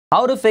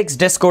How to fix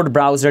Discord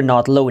browser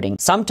not loading.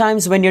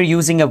 Sometimes when you're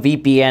using a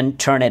VPN,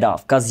 turn it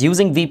off because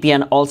using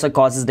VPN also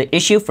causes the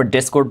issue for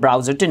Discord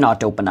browser to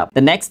not open up.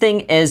 The next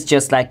thing is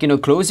just like,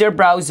 close your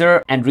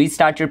browser and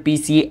restart your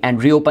PC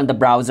and reopen the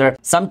browser.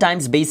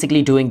 Sometimes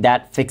basically doing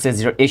that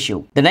fixes your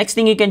issue. The next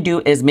thing you can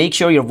do is make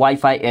sure your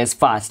Wi-Fi is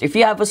fast. If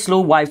you have a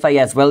slow Wi-Fi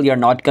as well, you're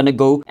not gonna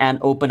go and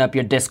open up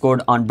your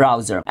Discord on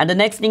browser. And the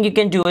next thing you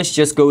can do is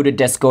just go to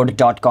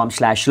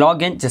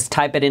discord.com/login. Just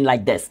type it in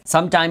like this.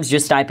 Sometimes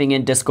just typing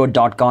in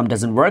discord.com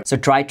doesn't work, so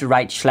try to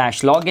write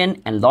 /login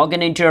and log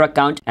in into your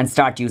account and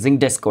start using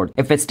Discord.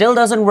 If it still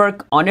doesn't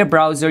work on your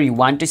browser, you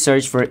want to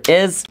search for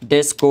is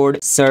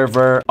Discord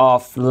server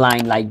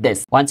offline like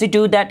this. Once you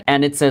do that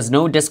and it says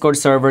no Discord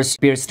servers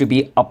appears to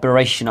be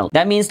operational,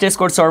 that means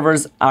Discord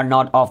servers are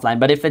not offline.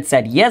 But if it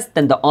said yes,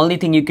 then the only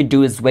thing you could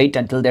do is wait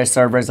until their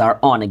servers are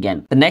on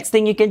again. The next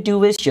thing you can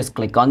do is just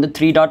click on the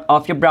three dot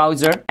of your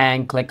browser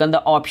and click on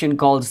the option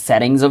called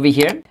settings over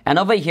here, and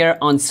over here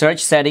on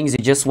search settings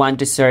you just want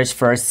to search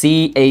for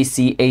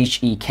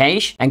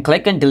cache and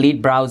click on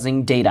delete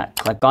browsing data.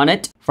 Click on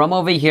it. From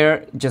over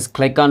here, just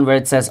click on where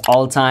it says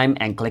all time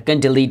and click on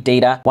delete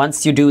data.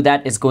 Once you do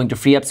that, it's going to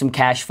free up some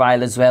cache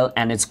file as well,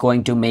 and it's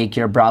going to make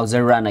your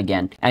browser run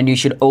again, and you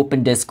should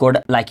open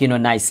Discord like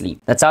nicely.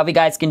 That's how you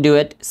guys can do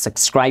it.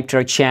 Subscribe to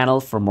our channel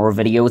for more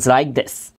videos like this.